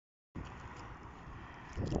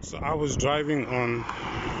So I was driving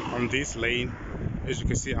on this lane. As you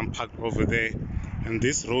can see, I'm parked over there, and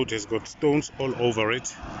this road has got stones all over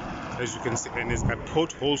it, as you can see, and it's got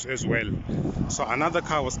potholes as well. So another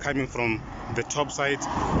car was coming from the top side,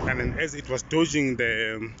 and then as it was dodging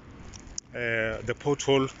the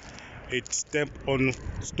pothole, it stepped on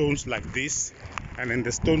stones like this, and then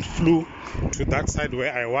the stone flew to that side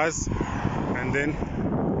where I was, and then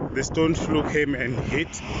the stone came and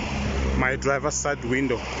hit my driver's side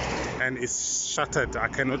window, and it's shattered. I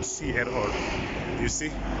cannot see at all. You see,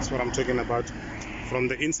 that's what I'm talking about. From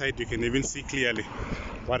the inside you can even see clearly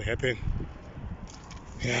what happened.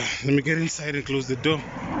 Yeah, let me get inside and close the door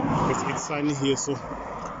because it's sunny here, so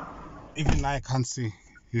even now I can't see.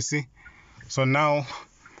 You see, so now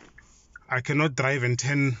I cannot drive and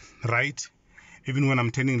turn right. Even when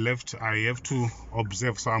I'm turning left, I have to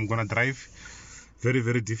observe, so I'm gonna drive very,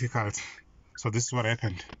 very difficult. So this is what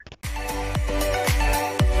happened.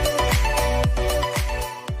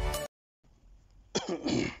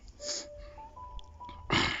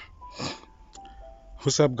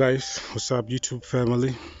 What's up, guys? What's up, YouTube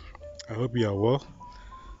family? I hope you are well.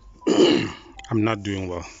 I'm not doing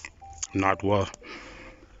well. I'm not well.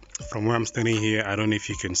 From where I'm standing here, I don't know if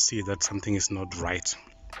you can see that something is not right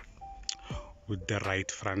with the right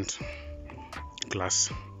front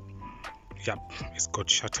glass. Yep, it's got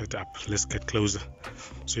shattered up. Let's get closer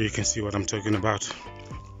so you can see what I'm talking about.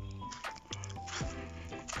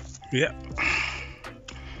 Yeah,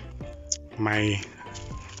 my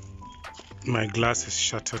glass is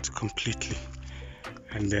shattered completely,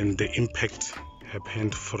 and then the impact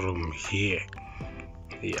happened from here.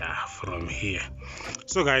 Yeah, from here.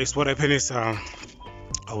 So guys, what happened is I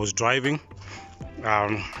was driving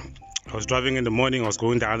in the morning. I was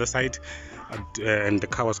going the other side, and the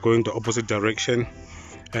car was going the opposite direction,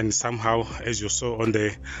 and somehow, as you saw on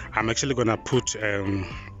the, I'm actually gonna put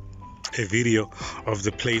a video of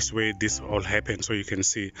the place where this all happened so you can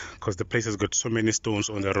see, because the place has got so many stones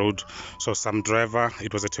on the road. So some driver,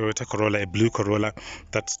 it was a Toyota Corolla, a blue Corolla,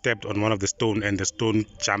 that stepped on one of the stone, and the stone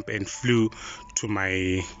jumped and flew to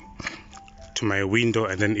my window,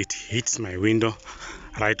 and then it hits my window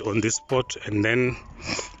right on this spot, and then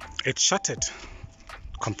it shattered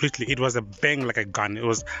completely. It was a bang like a gun.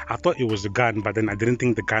 I thought it was a gun, but then I didn't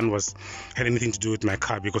think the gun had anything to do with my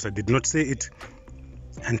car, because I did not see it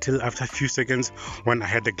until after a few seconds when I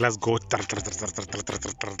had the glass go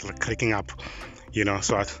cracking up, you know.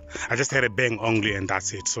 So I just had a bang only, and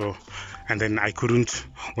that's it. So, and then I couldn't,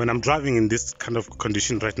 when I'm driving in this kind of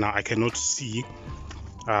condition right now, I cannot see.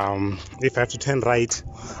 If I have to turn right,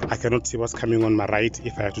 I cannot see what's coming on my right.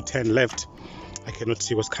 If I have to turn left, I cannot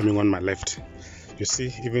see what's coming on my left. You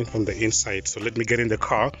see, even from the inside. So let me get in the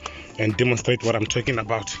car and demonstrate what I'm talking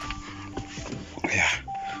about. Yeah,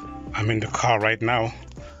 I'm in the car right now.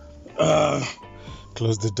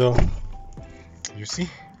 Close the door. You see,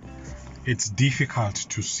 it's difficult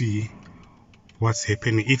to see what's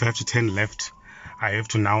happening. If I have to turn left, I have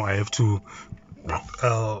to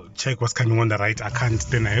check what's coming on the right. I can't.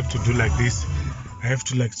 Then I have to do like this. I have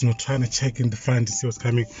to, like, trying to check in the front to see what's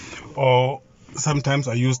coming. Or sometimes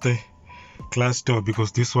I use the glass door,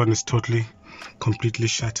 because this one is completely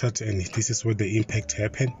shattered, and this is where the impact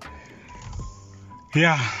happened.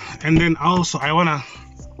 Yeah, and then also I wanna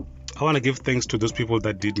give thanks to those people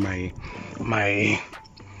that did my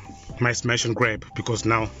smash and grab, because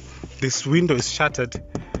now this window is shattered,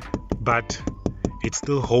 but it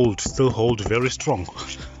still hold very strong,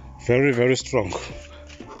 very strong.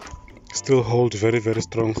 Still hold very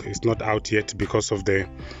strong. It's not out yet because of the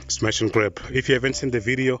smash and grab. If you haven't seen the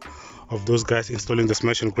video of those guys installing the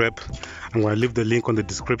smash and grab, I'm going to leave the link on the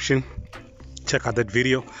description. Check out that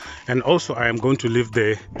video, and also I am going to leave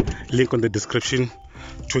the link on the description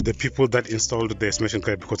to the people that installed the smash and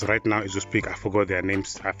grab, because right now as we speak I forgot their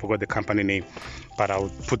names, I forgot the company name, but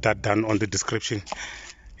I'll put that down on the description.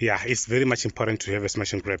 Yeah, it's very much important to have a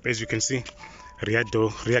smash and grab. As you can see, rear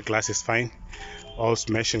glass is fine, all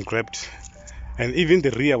smash and grabbed, and even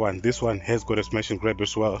the rear one, this one has got a smash and grab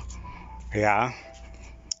as well. Yeah,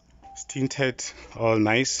 it's tinted, all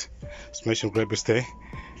nice, smash and grab is there.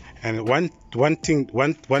 And one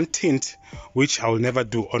tint which I will never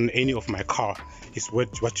do on any of my car is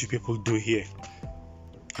what you people do here.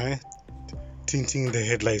 Tinting the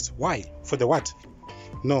headlights. Why? For the what?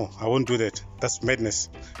 No, I won't do that. That's madness.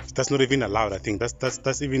 That's not even allowed. I think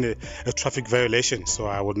that's even a traffic violation, so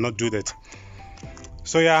I would not do that.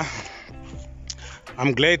 So yeah,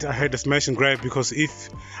 I'm glad I had a smash and grab, because if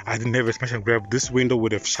I didn't have a smash and grab, this window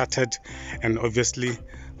would have shattered, and obviously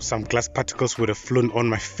some glass particles would have flown on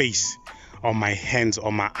my face, on my hands,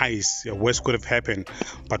 on my eyes. Yeah, worse could have happened,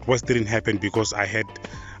 but worse didn't happen because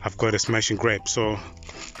I've got a smash and grab. So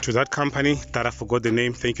to that company that I forgot the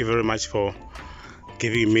name, thank you very much for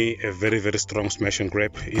giving me a very, very strong smash and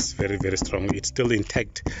grab. It's very, very strong. It's still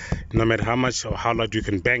intact. No matter how much or how loud you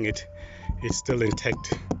can bang it, it's still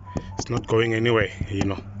intact. It's not going anywhere, you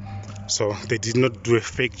know. So they did not do a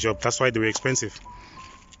fake job. That's why they were expensive.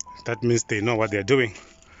 That means they know what they're doing.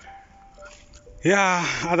 Yeah,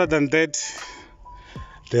 other than that,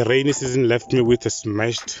 the rainy season left me with a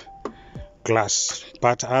smashed glass.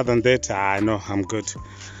 But other than that, I know I'm good.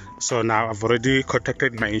 So now I've already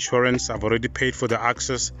contacted my insurance. I've already paid for the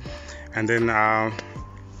access, and then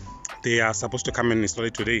they are supposed to come and install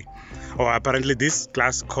it today. Oh, apparently this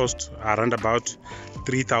glass cost around about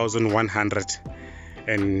 3,100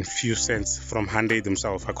 and few cents from Hyundai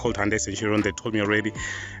themselves. I called Hyundai's insurance, they told me already.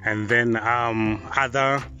 And then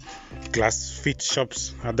other glass fit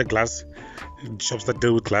shops, other glass shops that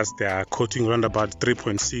deal with glass, they are quoting around about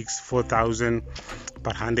 3.6, 4,000,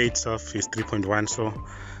 but Hyundai itself is 3.1. So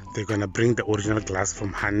they're gonna bring the original glass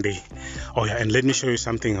from Hyundai. Oh yeah, and let me show you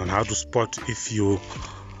something on how to spot if you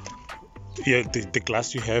the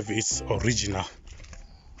glass you have is original.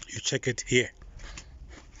 You check it here.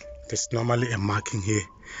 There's normally a marking here.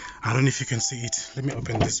 I don't know if you can see it. Let me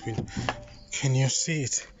open this window. Can you see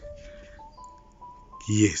it?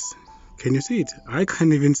 Yes. Can you see it? I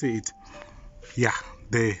can't even see it. Yeah,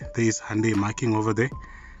 there is Hyundai marking over there.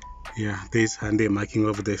 Yeah, there is Hyundai marking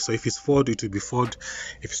over there. So if it's Ford, it will be Ford.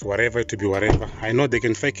 If it's whatever, it will be whatever. I know they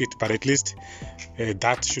can fake it, but at least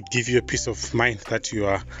that should give you a peace of mind that you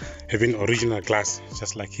are having original glass.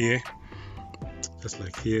 Just like here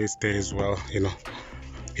it's there as well, you know.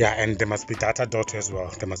 Yeah, and there must be data dot as well.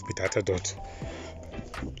 There must be data dot.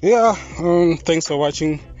 Yeah, thanks for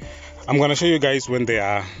watching. I'm gonna show you guys when they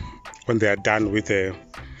are done with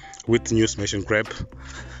new smash and grab.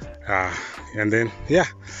 And then yeah,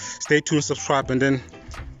 stay tuned, subscribe, and then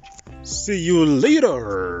see you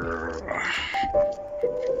later.